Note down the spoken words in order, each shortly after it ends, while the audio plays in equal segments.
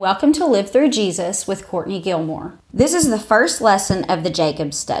Welcome to Live Through Jesus with Courtney Gilmore. This is the first lesson of the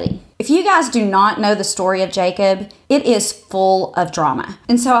Jacob study. If you guys do not know the story of Jacob, it is full of drama.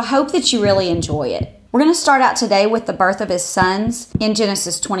 And so I hope that you really enjoy it. We're going to start out today with the birth of his sons in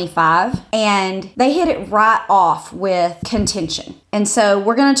Genesis 25, and they hit it right off with contention. And so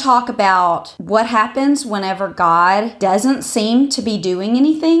we're going to talk about what happens whenever God doesn't seem to be doing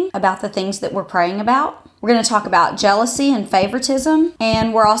anything about the things that we're praying about. We're going to talk about jealousy and favoritism,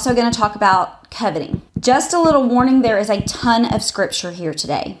 and we're also going to talk about coveting. Just a little warning, there is a ton of scripture here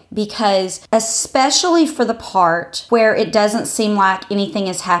today, because especially for the part where it doesn't seem like anything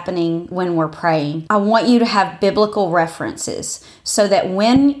is happening when we're praying, I want you to have biblical references so that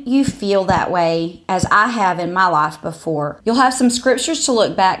when you feel that way, as I have in my life before, you'll have some scriptures to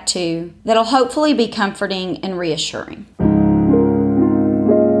look back to that'll hopefully be comforting and reassuring.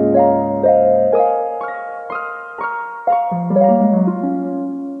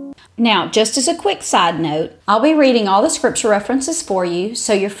 Now, just as a quick side note, I'll be reading all the scripture references for you,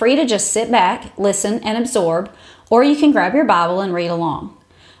 so you're free to just sit back, listen, and absorb, or you can grab your Bible and read along.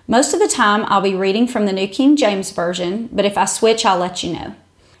 Most of the time, I'll be reading from the New King James Version, but if I switch, I'll let you know.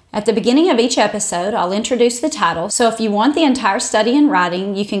 At the beginning of each episode, I'll introduce the title, so if you want the entire study in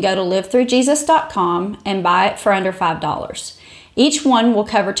writing, you can go to livethroughjesus.com and buy it for under $5. Each one will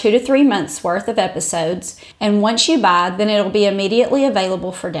cover 2 to 3 months worth of episodes, and once you buy, then it'll be immediately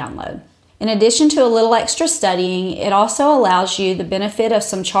available for download. In addition to a little extra studying, it also allows you the benefit of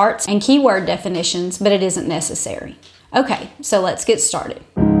some charts and keyword definitions, but it isn't necessary. Okay, so let's get started.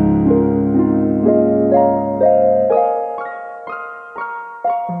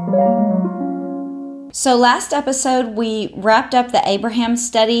 So last episode, we wrapped up the Abraham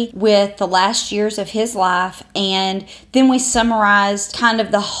study with the last years of his life, and then we summarized kind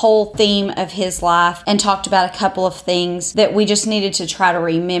of the whole theme of his life and talked about a couple of things that we just needed to try to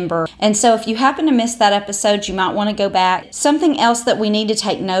remember. And so if you happen to miss that episode, you might want to go back. Something else that we need to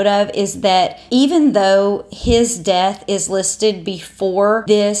take note of is that even though his death is listed before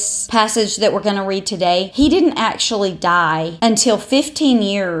this passage that we're going to read today, he didn't actually die until 15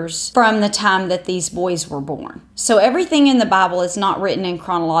 years from the time that these boys were born. So everything in the Bible is not written in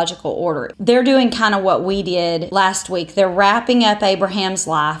chronological order. They're doing kind of what we did last week. They're wrapping up Abraham's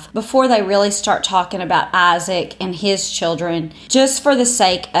life before they really start talking about Isaac and his children, just for the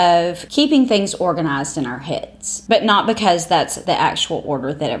sake of keeping things organized in our heads, but not because that's the actual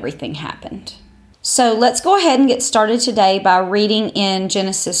order that everything happened. So let's go ahead and get started today by reading in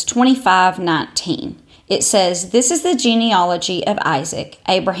Genesis 25:19. It says, "This is the genealogy of Isaac,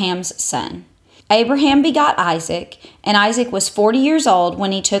 Abraham's son. Abraham begot Isaac, and Isaac was 40 years old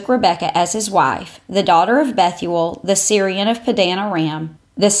when he took Rebekah as his wife, the daughter of Bethuel, the Syrian of Padan Aram,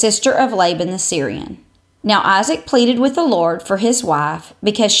 the sister of Laban the Syrian. Now Isaac pleaded with the Lord for his wife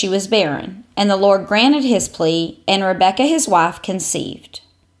because she was barren, and the Lord granted his plea, and Rebekah his wife conceived."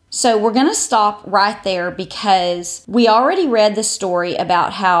 So we're going to stop right there because we already read the story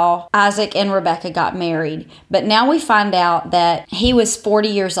about how Isaac and Rebekah got married, but now we find out that he was 40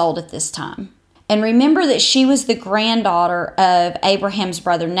 years old at this time. And remember that she was the granddaughter of Abraham's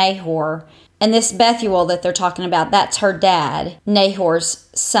brother Nahor. And this Bethuel that they're talking about, that's her dad, Nahor's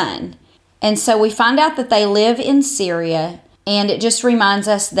son. And so we find out that they live in Syria. And it just reminds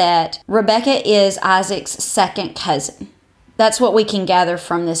us that Rebekah is Isaac's second cousin. That's what we can gather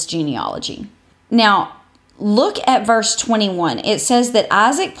from this genealogy. Now, look at verse 21. It says that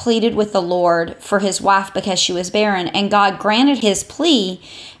Isaac pleaded with the Lord for his wife because she was barren. And God granted his plea,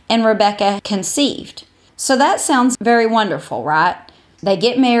 and Rebekah conceived. So that sounds very wonderful, right? They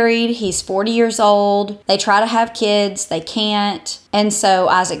get married, he's 40 years old, they try to have kids, they can't, and so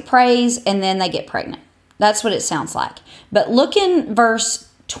Isaac prays, and then they get pregnant. That's what it sounds like. But look in verse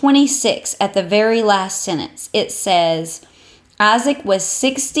 26 at the very last sentence. It says, Isaac was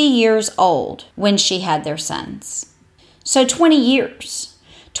 60 years old when she had their sons. So 20 years.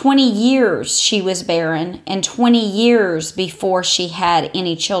 20 years she was barren, and 20 years before she had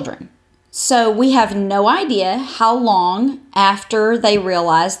any children. So we have no idea how long after they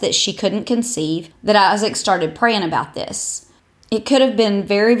realized that she couldn't conceive that Isaac started praying about this. It could have been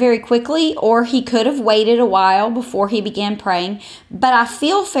very, very quickly, or he could have waited a while before he began praying, but I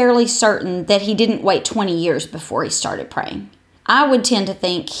feel fairly certain that he didn't wait 20 years before he started praying. I would tend to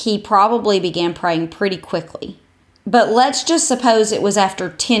think he probably began praying pretty quickly. But let's just suppose it was after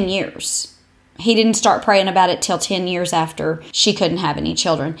 10 years. He didn't start praying about it till 10 years after she couldn't have any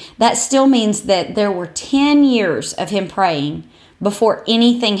children. That still means that there were 10 years of him praying before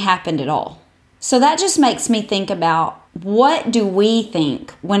anything happened at all. So that just makes me think about What do we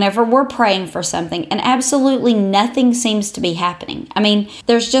think whenever we're praying for something and absolutely nothing seems to be happening? I mean,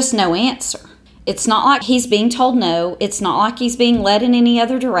 there's just no answer. It's not like he's being told no. It's not like he's being led in any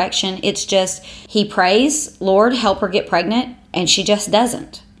other direction. It's just he prays, Lord, help her get pregnant, and she just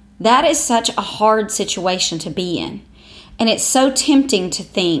doesn't. That is such a hard situation to be in. And it's so tempting to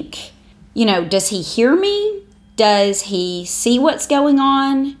think, does he hear me? Does he see what's going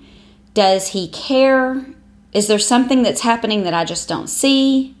on? Does he care? Is there something that's happening that I just don't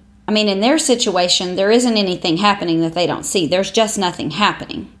see? I mean, in their situation, there isn't anything happening that they don't see. There's just nothing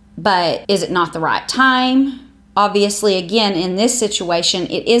happening. But is it not the right time? Obviously, again, in this situation,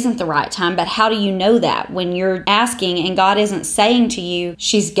 it isn't the right time. But how do you know that when you're asking and God isn't saying to you,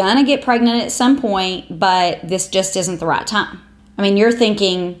 she's going to get pregnant at some point, but this just isn't the right time? I mean, you're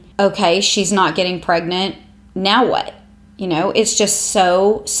thinking, okay, she's not getting pregnant. Now what? It's just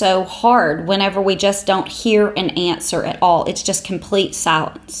so hard whenever we just don't hear an answer at all. It's just complete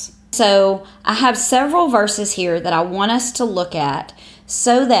silence. So I have several verses here that I want us to look at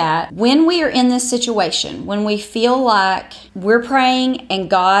so that when we are in this situation, when we feel like we're praying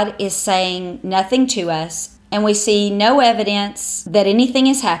and God is saying nothing to us and we see no evidence that anything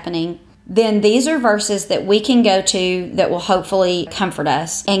is happening, then these are verses that we can go to that will hopefully comfort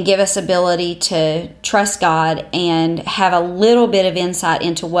us and give us ability to trust God and have a little bit of insight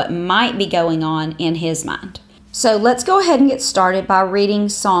into what might be going on in His mind. So let's go ahead and get started by reading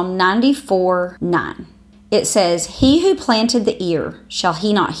Psalm 94:9. It says, "He who planted the ear, shall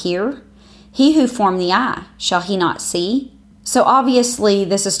he not hear? He who formed the eye, shall he not see?" So obviously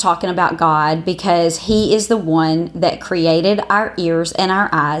this is talking about God because He is the one that created our ears and our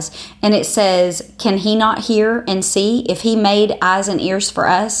eyes. And it says, can He not hear and see? If He made eyes and ears for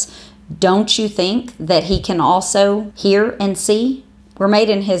us, don't you think that He can also hear and see? We're made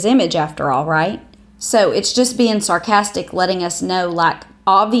in His image after all, right? So it's just being sarcastic, letting us know like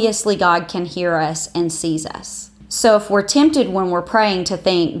obviously God can hear us and sees us. So if we're tempted when we're praying to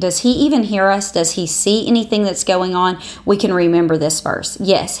think, does He even hear us? Does He see anything that's going on? We can remember this verse.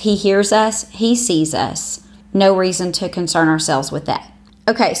 Yes, He hears us. He sees us. No reason to concern ourselves with that.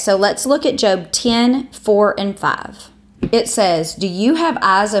 Okay, so let's look at Job 10:4-5. It says, "Do you have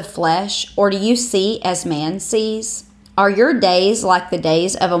eyes of flesh, or do you see as man sees? Are your days like the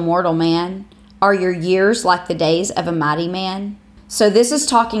days of a mortal man? Are your years like the days of a mighty man?" So this is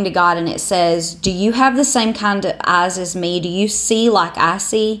talking to God, and it says, do you have the same kind of eyes as me? Do you see like I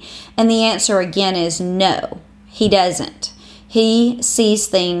see? And the answer again is no, He doesn't. He sees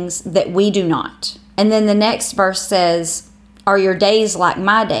things that we do not. And then the next verse says, are your days like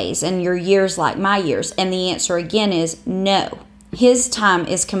my days and your years like my years? And the answer again is no. His time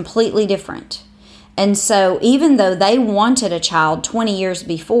is completely different. And so even though they wanted a child 20 years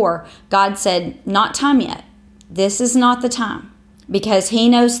before, God said, not time yet. This is not the time. Because He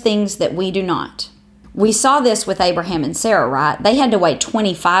knows things that we do not. We saw this with Abraham and Sarah, right? They had to wait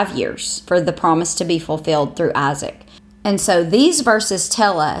 25 years for the promise to be fulfilled through Isaac. And so these verses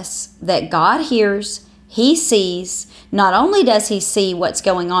tell us that God hears, He sees. Not only does He see what's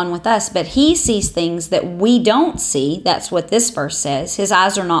going on with us, but He sees things that we don't see. That's what this verse says. His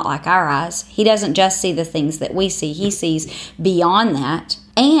eyes are not like our eyes. He doesn't just see the things that we see. He sees beyond that.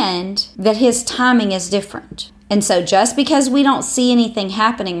 And that His timing is different. And so just because we don't see anything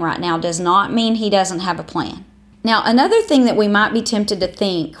happening right now does not mean He doesn't have a plan. Now, another thing that we might be tempted to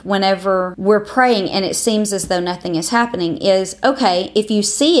think whenever we're praying and it seems as though nothing is happening is, okay, if you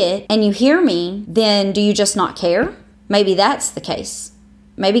see it and you hear me, then do you just not care? Maybe that's the case.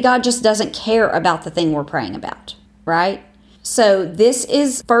 Maybe God just doesn't care about the thing we're praying about, right? So this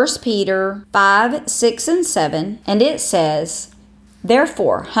is 1 Peter 5:6-7, and it says,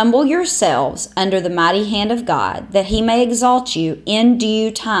 "Therefore, humble yourselves under the mighty hand of God, that He may exalt you in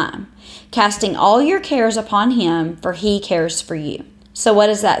due time, casting all your cares upon Him, for He cares for you." So what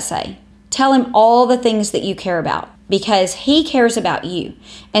does that say? Tell Him all the things that you care about, because He cares about you.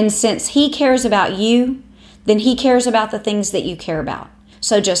 And since He cares about you, then He cares about the things that you care about.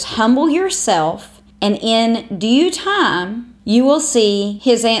 So just humble yourself, and in due time, you will see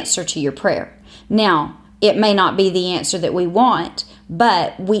His answer to your prayer. Now, it may not be the answer that we want,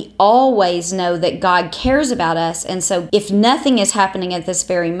 but we always know that God cares about us. And so if nothing is happening at this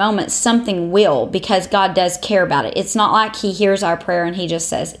very moment, something will, because God does care about it. It's not like He hears our prayer and He just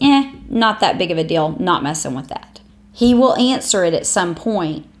says, not that big of a deal, not messing with that. He will answer it at some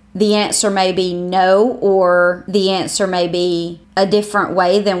point. The answer may be no, or the answer may be a different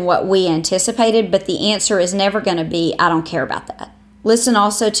way than what we anticipated, but the answer is never going to be, I don't care about that. Listen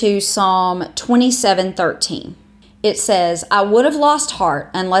also to Psalm 27:13. It says, I would have lost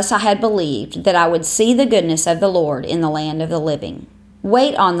heart unless I had believed that I would see the goodness of the Lord in the land of the living.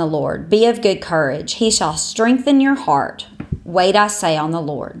 Wait on the Lord, be of good courage. He shall strengthen your heart. Wait, I say, on the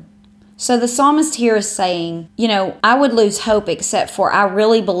Lord. So the psalmist here is saying, I would lose hope except for I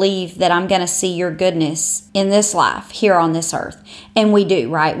really believe that I'm going to see your goodness in this life here on this earth. And we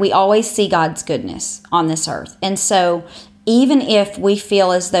do, right? We always see God's goodness on this earth. And so even if we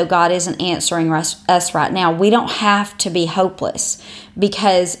feel as though God isn't answering us right now, we don't have to be hopeless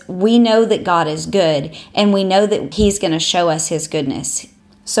because we know that God is good and we know that He's going to show us His goodness.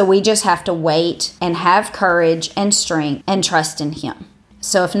 So we just have to wait and have courage and strength and trust in Him.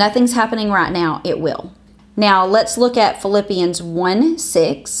 So if nothing's happening right now, it will. Now let's look at Philippians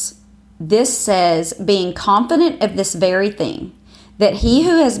 1:6. This says, being confident of this very thing, that He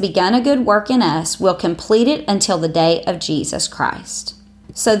who has begun a good work in us will complete it until the day of Jesus Christ.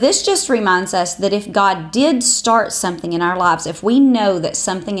 So this just reminds us that if God did start something in our lives, if we know that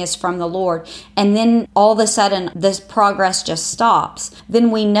something is from the Lord, and then all of a sudden this progress just stops,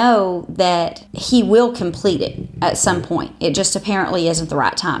 then we know that He will complete it at some point. It just apparently isn't the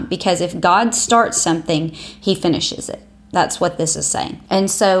right time, because if God starts something, He finishes it. That's what this is saying. And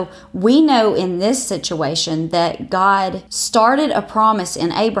so we know in this situation that God started a promise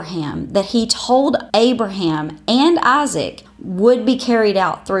in Abraham that He told Abraham and Isaac would be carried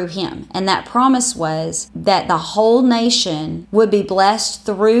out through him. And that promise was that the whole nation would be blessed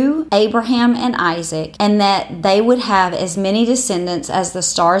through Abraham and Isaac, and that they would have as many descendants as the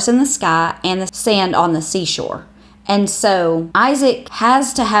stars in the sky and the sand on the seashore. And so Isaac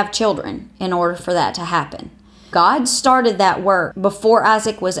has to have children in order for that to happen. God started that work before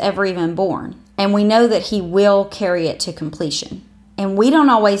Isaac was ever even born, and we know that He will carry it to completion. And we don't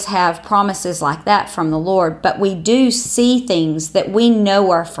always have promises like that from the Lord, but we do see things that we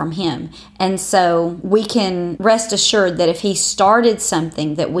know are from Him. And so we can rest assured that if He started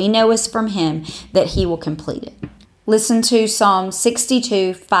something that we know is from Him, that He will complete it. Listen to Psalm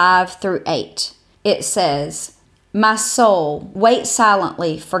 62, 5-8. It says, my soul, wait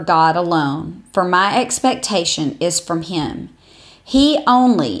silently for God alone, for my expectation is from Him. He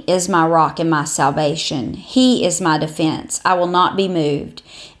only is my rock and my salvation. He is my defense. I will not be moved.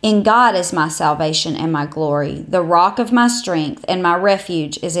 In God is my salvation and my glory. The rock of my strength and my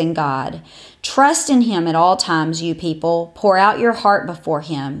refuge is in God. Trust in Him at all times, you people. Pour out your heart before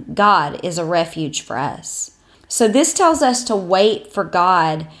Him. God is a refuge for us. So this tells us to wait for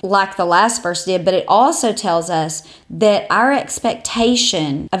God like the last verse did, but it also tells us that our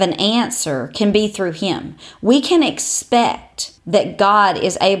expectation of an answer can be through Him. We can expect that God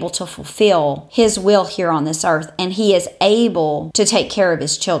is able to fulfill His will here on this earth, and He is able to take care of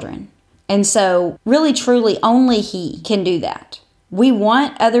His children. And so really, truly, only He can do that. We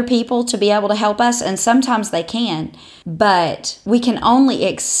want other people to be able to help us, and sometimes they can, but we can only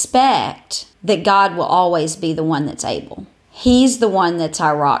expect that God will always be the one that's able. He's the one that's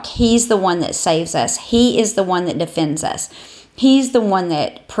our rock. He's the one that saves us. He is the one that defends us. He's the one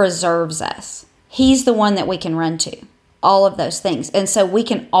that preserves us. He's the one that we can run to. All of those things. And so we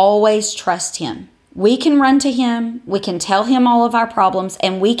can always trust Him. We can run to Him. We can tell Him all of our problems,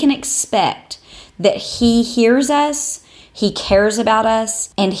 and we can expect that He hears us, He cares about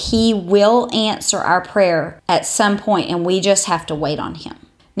us, and He will answer our prayer at some point, and we just have to wait on Him.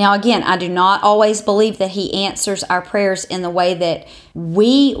 Now, again, I do not always believe that He answers our prayers in the way that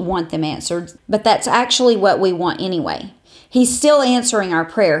we want them answered, but that's actually what we want anyway. He's still answering our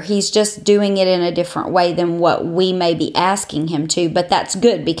prayer. He's just doing it in a different way than what we may be asking Him to, but that's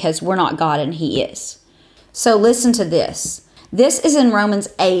good because we're not God and He is. So listen to this. This is in Romans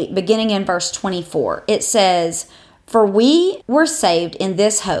 8, beginning in verse 24. It says, for we were saved in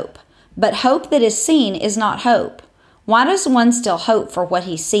this hope, but hope that is seen is not hope. Why does one still hope for what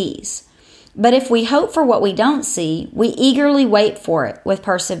he sees? But if we hope for what we don't see, we eagerly wait for it with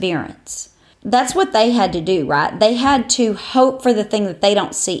perseverance. That's what they had to do, right? They had to hope for the thing that they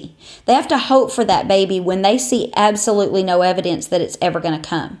don't see. They have to hope for that baby when they see absolutely no evidence that it's ever going to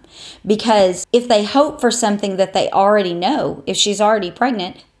come. Because if they hope for something that they already know, if she's already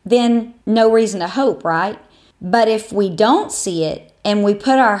pregnant, then no reason to hope, right? But if we don't see it, and we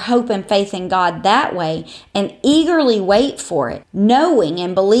put our hope and faith in God that way and eagerly wait for it, knowing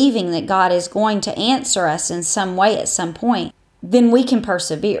and believing that God is going to answer us in some way at some point, then we can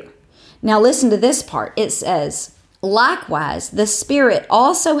persevere. Now listen to this part. It says, likewise, the Spirit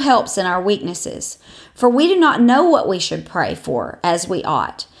also helps in our weaknesses, for we do not know what we should pray for as we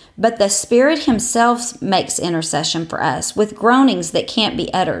ought, but the Spirit Himself makes intercession for us with groanings that can't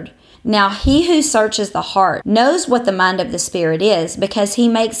be uttered. Now he who searches the heart knows what the mind of the Spirit is, because he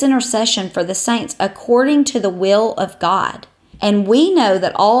makes intercession for the saints according to the will of God. And we know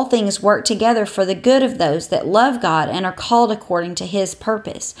that all things work together for the good of those that love God and are called according to his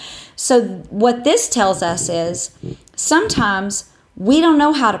purpose. So what this tells us is sometimes we don't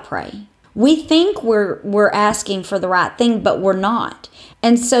know how to pray. We think we're asking for the right thing, but we're not.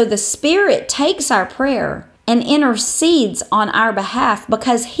 And so the Spirit takes our prayer and intercedes on our behalf,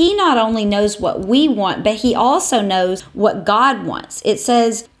 because he not only knows what we want, but he also knows what God wants. It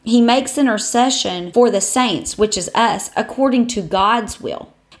says he makes intercession for the saints, which is us, according to God's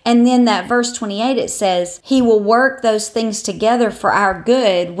will. And then that verse 28, it says he will work those things together for our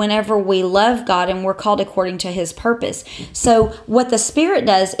good whenever we love God and we're called according to his purpose. So what the Spirit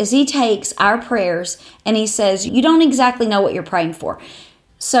does is he takes our prayers and he says, you don't exactly know what you're praying for.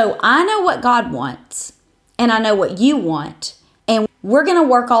 So I know what God wants, and I know what you want, and we're going to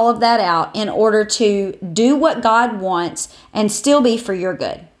work all of that out in order to do what God wants and still be for your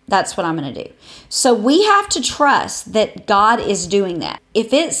good. That's what I'm going to do. So we have to trust that God is doing that.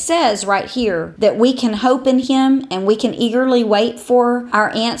 If it says right here that we can hope in him and we can eagerly wait for our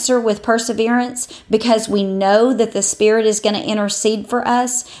answer with perseverance, because we know that the Spirit is going to intercede for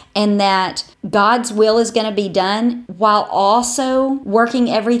us and that God's will is going to be done while also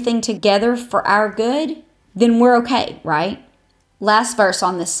working everything together for our good, then we're okay, right? Last verse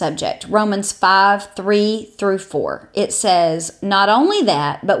on this subject, Romans 5:3-4. It says, not only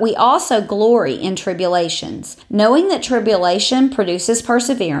that, but we also glory in tribulations, knowing that tribulation produces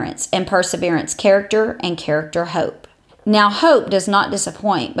perseverance, and perseverance character, and character hope. Now hope does not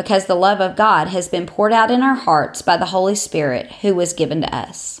disappoint, because the love of God has been poured out in our hearts by the Holy Spirit who was given to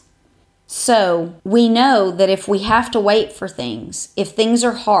us. So we know that if we have to wait for things, if things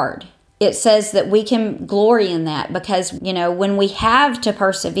are hard, it says that we can glory in that, because, when we have to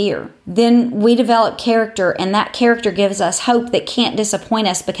persevere, then we develop character, and that character gives us hope that can't disappoint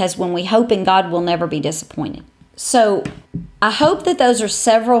us, because when we hope in God, we'll never be disappointed. So I hope that those are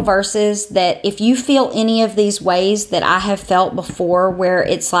several verses that if you feel any of these ways that I have felt before, where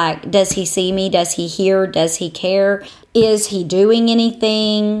it's like, does he see me? Does he hear? Does he care? Is he doing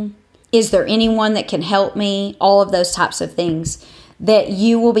anything? Is there anyone that can help me? All of those types of things, that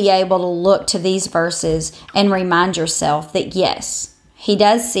you will be able to look to these verses and remind yourself that yes, he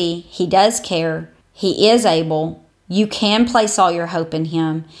does see, he does care, he is able, you can place all your hope in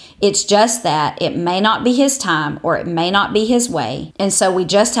him. It's just that it may not be his time, or it may not be his way. And so we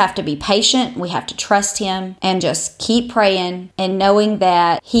just have to be patient, we have to trust him, and just keep praying and knowing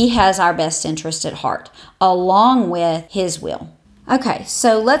that he has our best interest at heart, along with his will. Okay,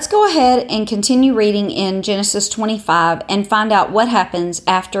 so let's go ahead and continue reading in Genesis 25 and find out what happens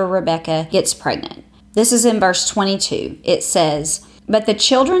after Rebekah gets pregnant. This is in verse 22. It says, but the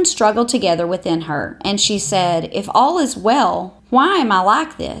children struggled together within her, and she said, if all is well, why am I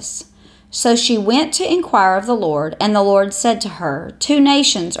like this? So she went to inquire of the Lord, and the Lord said to her, 2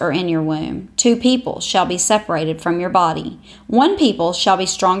 nations are in your womb, 2 people shall be separated from your body. 1 people shall be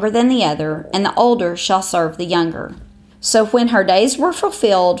stronger than the other, and the older shall serve the younger. So when her days were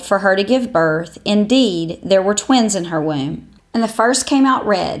fulfilled for her to give birth, indeed, there were twins in her womb. And the first came out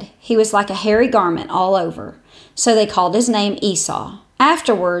red. He was like a hairy garment all over. So they called his name Esau.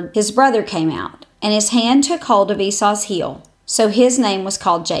 Afterward, his brother came out, and his hand took hold of Esau's heel. So his name was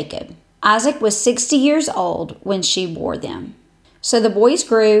called Jacob. Isaac was 60 years old when she bore them. So the boys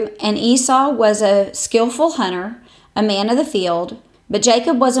grew, and Esau was a skillful hunter, a man of the field, but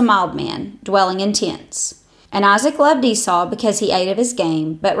Jacob was a mild man, dwelling in tents. And Isaac loved Esau because he ate of his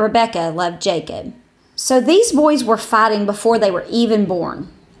game, but Rebekah loved Jacob. So these boys were fighting before they were even born.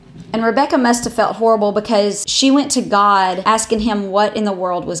 And Rebekah must have felt horrible, because she went to God asking him what in the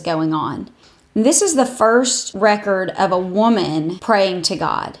world was going on. And this is the first record of a woman praying to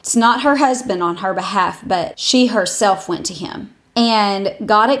God. It's not her husband on her behalf, but she herself went to him. And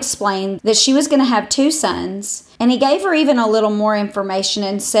God explained that she was going to have 2 sons. And he gave her even a little more information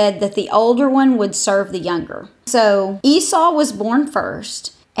and said that the older one would serve the younger. So Esau was born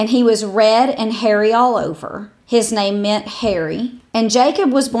first, and he was red and hairy all over. His name meant hairy. And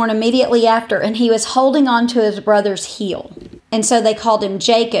Jacob was born immediately after, and he was holding on to his brother's heel. And so they called him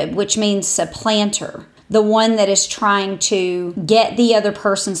Jacob, which means supplanter, the one that is trying to get the other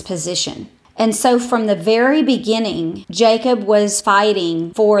person's position. And so from the very beginning, Jacob was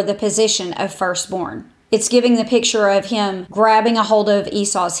fighting for the position of firstborn. It's giving the picture of him grabbing a hold of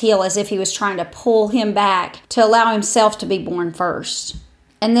Esau's heel as if he was trying to pull him back to allow himself to be born first.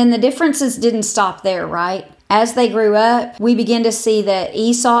 And then the differences didn't stop there, right? As they grew up, we begin to see that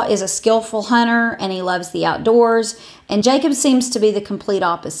Esau is a skillful hunter and he loves the outdoors, and Jacob seems to be the complete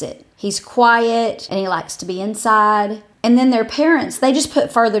opposite. He's quiet and he likes to be inside. And then their parents, they just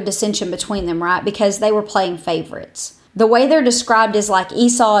put further dissension between them, right? Because they were playing favorites. The way they're described is like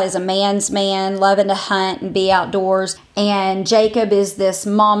Esau is a man's man, loving to hunt and be outdoors. And Jacob is this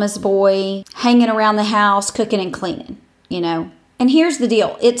mama's boy, hanging around the house, cooking and cleaning, And here's the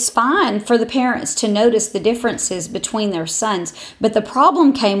deal. It's fine for the parents to notice the differences between their sons, but the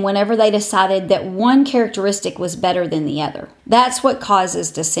problem came whenever they decided that one characteristic was better than the other. That's what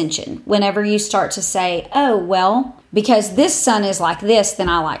causes dissension. Whenever you start to say, oh, well, because this son is like this, then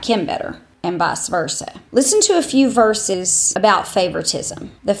I like him better, and vice versa. Listen to a few verses about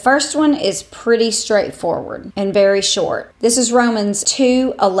favoritism. The first one is pretty straightforward and very short. This is Romans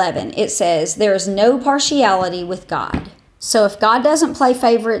 2:11. It says, there is no partiality with God. So if God doesn't play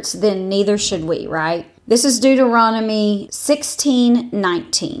favorites, then neither should we, right? This is Deuteronomy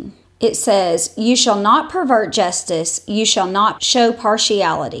 16:19. It says, you shall not pervert justice, you shall not show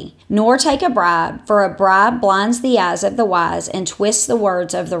partiality, nor take a bribe, for a bribe blinds the eyes of the wise and twists the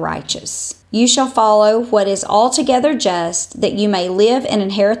words of the righteous. You shall follow what is altogether just, that you may live and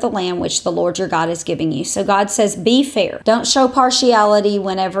inherit the land which the Lord your God is giving you. So God says, be fair. Don't show partiality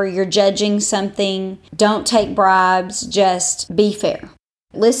whenever you're judging something. Don't take bribes. Just be fair.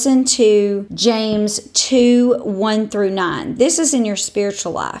 Listen to James 2:1-9. This is in your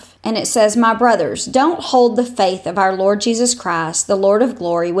spiritual life. And it says, my brothers, don't hold the faith of our Lord Jesus Christ, the Lord of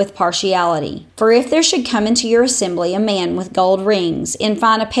glory, with partiality. For if there should come into your assembly a man with gold rings, in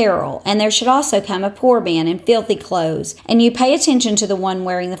fine apparel, and there should also come a poor man in filthy clothes, and you pay attention to the one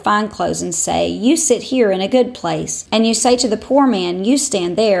wearing the fine clothes and say, you sit here in a good place, and you say to the poor man, you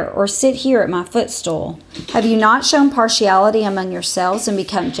stand there, or sit here at my footstool, have you not shown partiality among yourselves and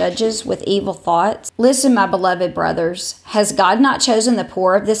become judges with evil thoughts? Listen, my beloved brothers, has God not chosen the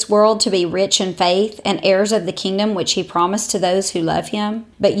poor of this world to be rich in faith and heirs of the kingdom which he promised to those who love him?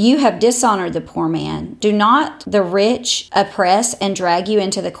 But you have dishonored the poor man. Do not the rich oppress and drag you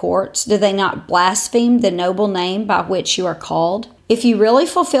into the courts? Do they not blaspheme the noble name by which you are called? If you really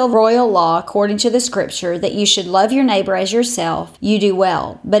fulfill royal law according to the scripture that you should love your neighbor as yourself, you do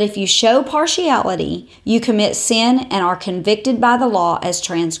well. But if you show partiality, you commit sin and are convicted by the law as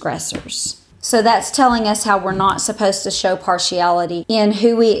transgressors. So that's telling us how we're not supposed to show partiality in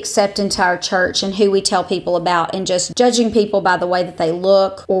who we accept into our church and who we tell people about, and just judging people by the way that they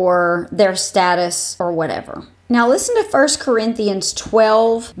look or their status or whatever. Now listen to 1 Corinthians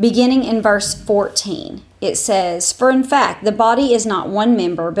 12, beginning in verse 14. It says, for in fact, the body is not one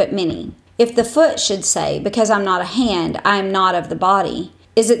member, but many. If the foot should say, because I'm not a hand, I am not of the body,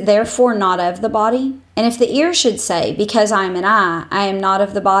 is it therefore not of the body? And if the ear should say, because I am an eye, I am not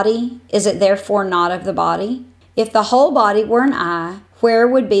of the body, is it therefore not of the body? If the whole body were an eye, where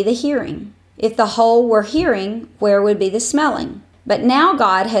would be the hearing? If the whole were hearing, where would be the smelling? But now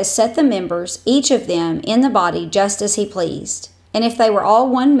God has set the members, each of them, in the body just as he pleased. And if they were all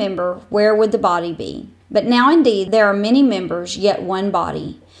one member, where would the body be? But now indeed there are many members, yet one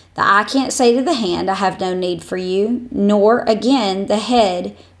body. The eye can't say to the hand, I have no need for you, nor again the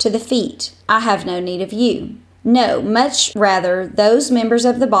head to the feet, I have no need of you. No, much rather those members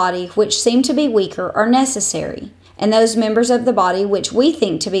of the body which seem to be weaker are necessary, and those members of the body which we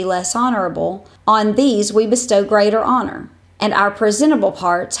think to be less honorable, on these we bestow greater honor. And our presentable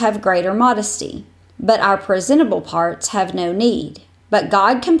parts have greater modesty, but our presentable parts have no need. But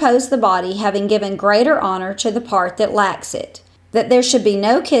God composed the body, having given greater honor to the part that lacks it, that there should be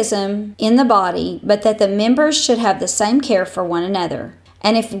no schism in the body, but that the members should have the same care for one another.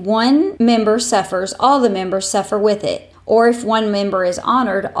 And if one member suffers, all the members suffer with it. Or if one member is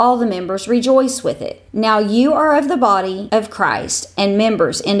honored, all the members rejoice with it. Now you are of the body of Christ, and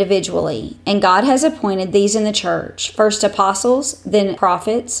members individually. And God has appointed these in the church, first apostles, then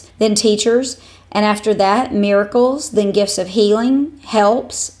prophets, then teachers, and after that miracles, then gifts of healing,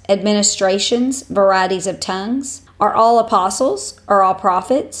 helps, administrations, varieties of tongues. Are all apostles? Are all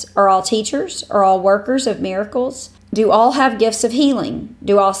prophets? Are all teachers? Are all workers of miracles? Do all have gifts of healing?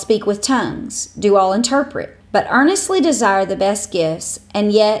 Do all speak with tongues? Do all interpret? But earnestly desire the best gifts,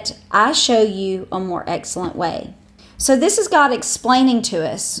 and yet I show you a more excellent way. So this is God explaining to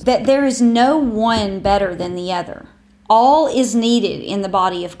us that there is no one better than the other. All is needed in the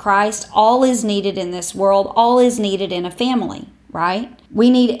body of Christ. All is needed in this world. All is needed in a family, right? We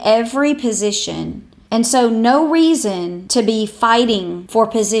need every position. And so no reason to be fighting for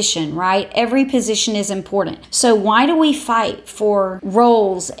position, right? Every position is important. So why do we fight for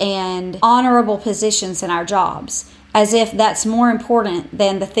roles and honorable positions in our jobs as if that's more important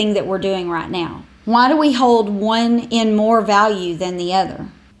than the thing that we're doing right now? Why do we hold one in more value than the other?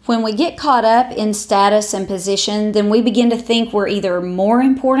 When we get caught up in status and position, then we begin to think we're either more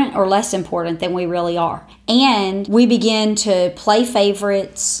important or less important than we really are. And we begin to play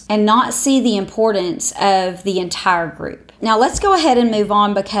favorites and not see the importance of the entire group. Now let's go ahead and move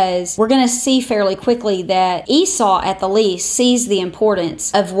on, because we're going to see fairly quickly that Esau at the least sees the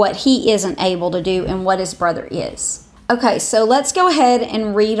importance of what he isn't able to do and what his brother is. Okay, so let's go ahead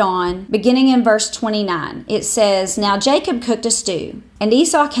and read on, beginning in verse 29. It says, "Now Jacob cooked a stew, and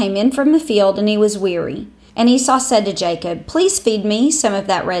Esau came in from the field, and he was weary. And Esau said to Jacob, 'Please feed me some of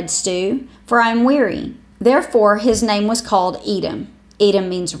that red stew, for I am weary.' Therefore his name was called Edom." Edom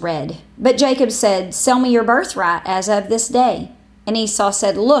means red. "But Jacob said, 'Sell me your birthright as of this day.' And Esau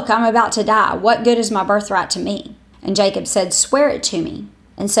said, 'Look, I'm about to die. What good is my birthright to me?' And Jacob said, 'Swear it to me.'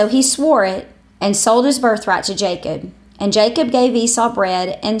 And so he swore it and sold his birthright to Jacob. And Jacob gave Esau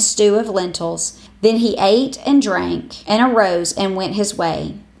bread and stew of lentils. Then he ate and drank and arose and went his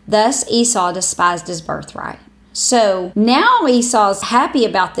way. Thus Esau despised his birthright." So now Esau's happy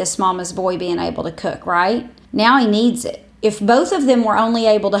about this mama's boy being able to cook, right? Now he needs it. If both of them were only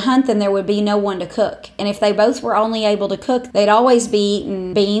able to hunt, then there would be no one to cook. And if they both were only able to cook, they'd always be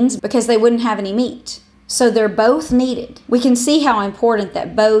eating beans because they wouldn't have any meat. So they're both needed. We can see how important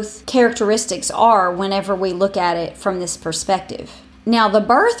that both characteristics are whenever we look at it from this perspective. Now, the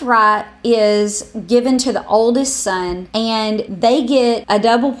birthright is given to the oldest son, and they get a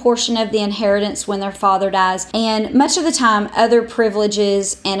double portion of the inheritance when their father dies, and much of the time, other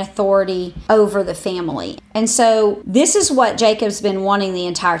privileges and authority over the family. And so this is what Jacob's been wanting the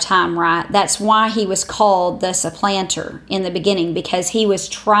entire time, right? That's why he was called the supplanter in the beginning, because he was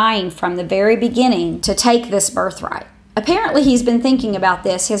trying from the very beginning to take this birthright. Apparently, he's been thinking about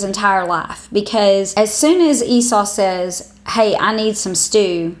this his entire life, because as soon as Esau says, "Hey, I need some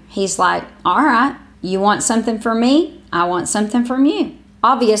stew," he's like, "All right, you want something from me? I want something from you."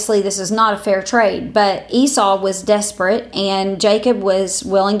 Obviously, this is not a fair trade, but Esau was desperate and Jacob was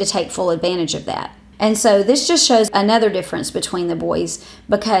willing to take full advantage of that. And so this just shows another difference between the boys,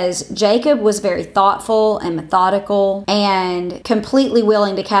 because Jacob was very thoughtful and methodical and completely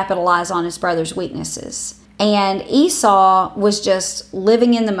willing to capitalize on his brother's weaknesses. And Esau was just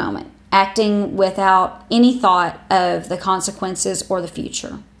living in the moment, acting without any thought of the consequences or the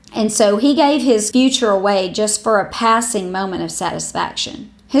future. And so he gave his future away just for a passing moment of satisfaction.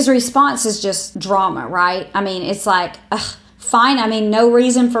 His response is just drama, right? I mean, it's like, ugh, fine. I mean, no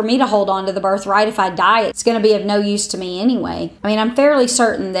reason for me to hold on to the birthright. If I die, it's going to be of no use to me anyway. I mean, I'm fairly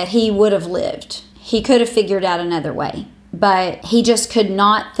certain that he would have lived. He could have figured out another way. But he just could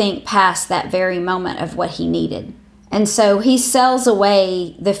not think past that very moment of what he needed. And so he sells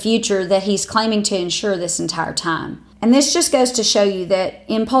away the future that he's claiming to ensure this entire time. And this just goes to show you that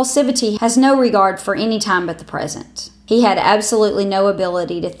impulsivity has no regard for any time but the present. He had absolutely no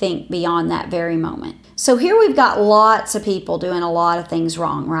ability to think beyond that very moment. So here we've got lots of people doing a lot of things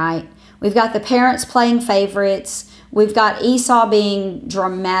wrong, right? We've got the parents playing favorites. We've got Esau being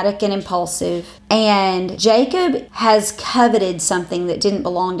dramatic and impulsive. And Jacob has coveted something that didn't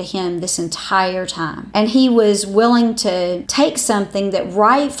belong to him this entire time. And he was willing to take something that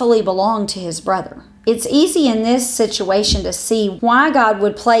rightfully belonged to his brother. It's easy in this situation to see why God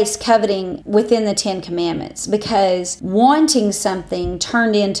would place coveting within the Ten Commandments, because wanting something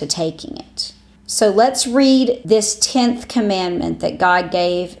turned into taking it. So let's read this 10th commandment that God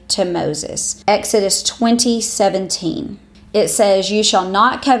gave to Moses. Exodus 20:17. It says, "You shall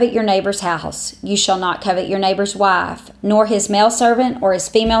not covet your neighbor's house. You shall not covet your neighbor's wife, nor his male servant, or his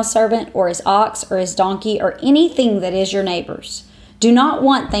female servant, or his ox, or his donkey, or anything that is your neighbor's. Do not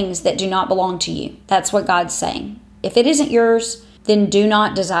want things that do not belong to you." That's what God's saying. If it isn't yours, then do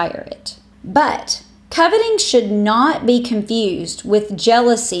not desire it. But coveting should not be confused with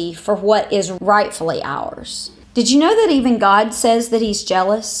jealousy for what is rightfully ours. Did you know that even God says that he's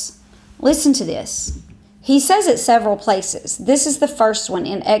jealous? Listen to this. He says it several places. This is the first one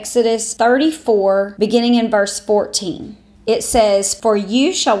in Exodus 34, beginning in verse 14. It says, "For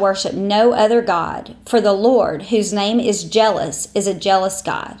you shall worship no other God, for the Lord, whose name is jealous, is a jealous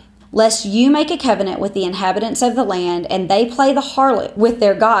God. Lest you make a covenant with the inhabitants of the land, and they play the harlot with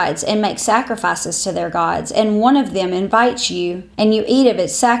their gods, and make sacrifices to their gods, and one of them invites you, and you eat of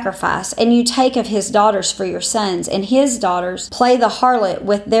its sacrifice, and you take of his daughters for your sons, and his daughters play the harlot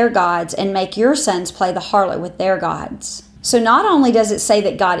with their gods, and make your sons play the harlot with their gods." So not only does it say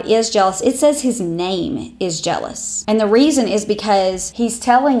that God is jealous, it says his name is jealous. And the reason is because he's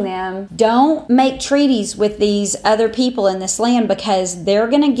telling them, don't make treaties with these other people in this land, because they're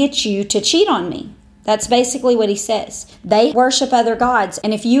going to get you to cheat on me. That's basically what he says. They worship other gods.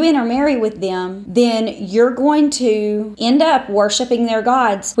 And if you intermarry with them, then you're going to end up worshiping their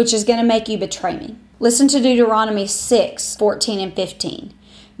gods, which is going to make you betray me. Listen to Deuteronomy 6:14 and 15.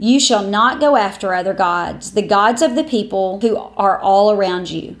 You shall not go after other gods, the gods of the people who are all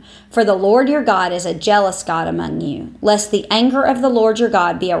around you. For the Lord your God is a jealous God among you, lest the anger of the Lord your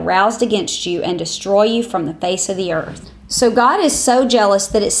God be aroused against you and destroy you from the face of the earth. So God is so jealous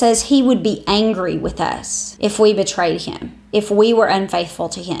that it says he would be angry with us if we betrayed him, if we were unfaithful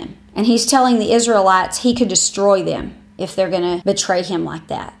to him. And he's telling the Israelites he could destroy them if they're going to betray him like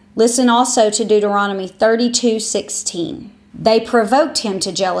that. Listen also to Deuteronomy 32:16. They provoked him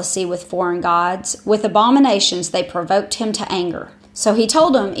to jealousy with foreign gods. With abominations they provoked him to anger. So he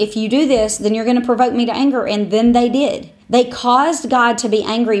told them, if you do this, then you're going to provoke me to anger. And then they did. They caused God to be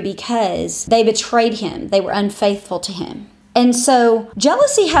angry because they betrayed him. They were unfaithful to him. And so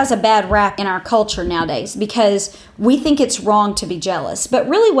jealousy has a bad rap in our culture nowadays because we think it's wrong to be jealous. But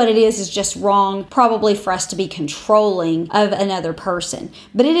really what it is just wrong probably for us to be controlling of another person.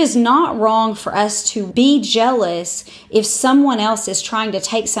 But it is not wrong for us to be jealous if someone else is trying to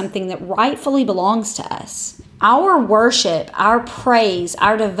take something that rightfully belongs to us. Our worship, our praise,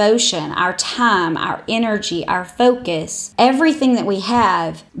 our devotion, our time, our energy, our focus, everything that we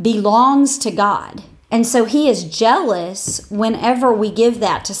have belongs to God. And so he is jealous whenever we give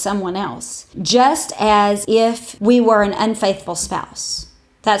that to someone else, just as if we were an unfaithful spouse.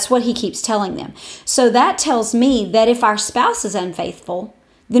 That's what he keeps telling them. So that tells me that if our spouse is unfaithful,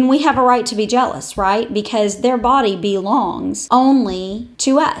 then we have a right to be jealous, right? Because their body belongs only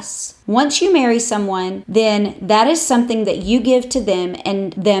to us. Once you marry someone, then that is something that you give to them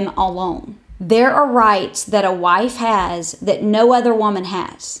and them alone. There are rights that a wife has that no other woman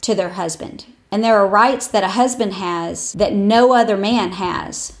has to their husband. And there are rights that a husband has that no other man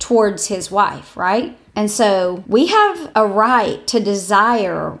has towards his wife, right? And so we have a right to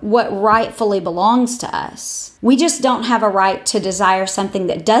desire what rightfully belongs to us. We just don't have a right to desire something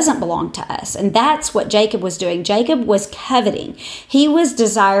that doesn't belong to us. And that's what Jacob was doing. Jacob was coveting. He was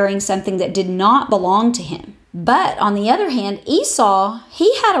desiring something that did not belong to him. But on the other hand, Esau,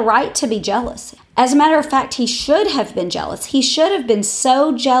 he had a right to be jealous. As a matter of fact, he should have been jealous. He should have been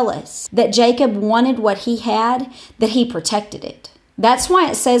so jealous that Jacob wanted what he had, that he protected it. That's why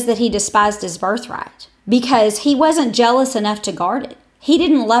it says that he despised his birthright, because he wasn't jealous enough to guard it. He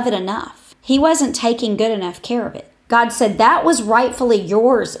didn't love it enough. He wasn't taking good enough care of it. God said, that was rightfully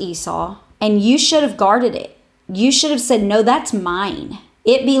yours, Esau, and you should have guarded it. You should have said, no, that's mine.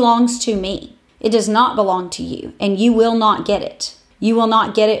 It belongs to me. It does not belong to you, and you will not get it. You will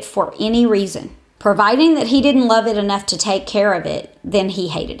not get it for any reason. Providing that he didn't love it enough to take care of it, then he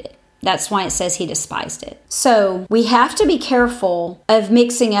hated it. That's why it says he despised it. So we have to be careful of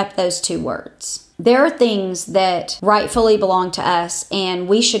mixing up those two words. There are things that rightfully belong to us and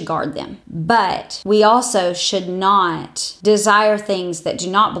we should guard them. But we also should not desire things that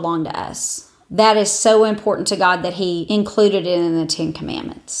do not belong to us. That is so important to God that he included it in the 10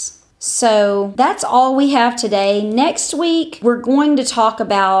 Commandments. So that's all we have today. Next week, we're going to talk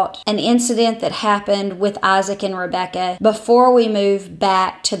about an incident that happened with Isaac and Rebekah before we move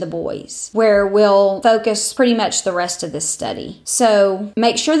back to the boys, where we'll focus pretty much the rest of this study. So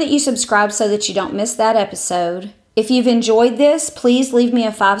make sure that you subscribe so that you don't miss that episode. If you've enjoyed this, please leave me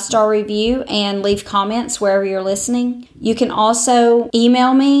a 5-star review and leave comments wherever you're listening. You can also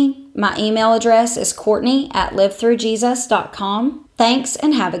email me. My email address is Courtney@livethroughjesus.com. Thanks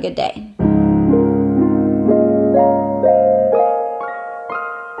and have a good day.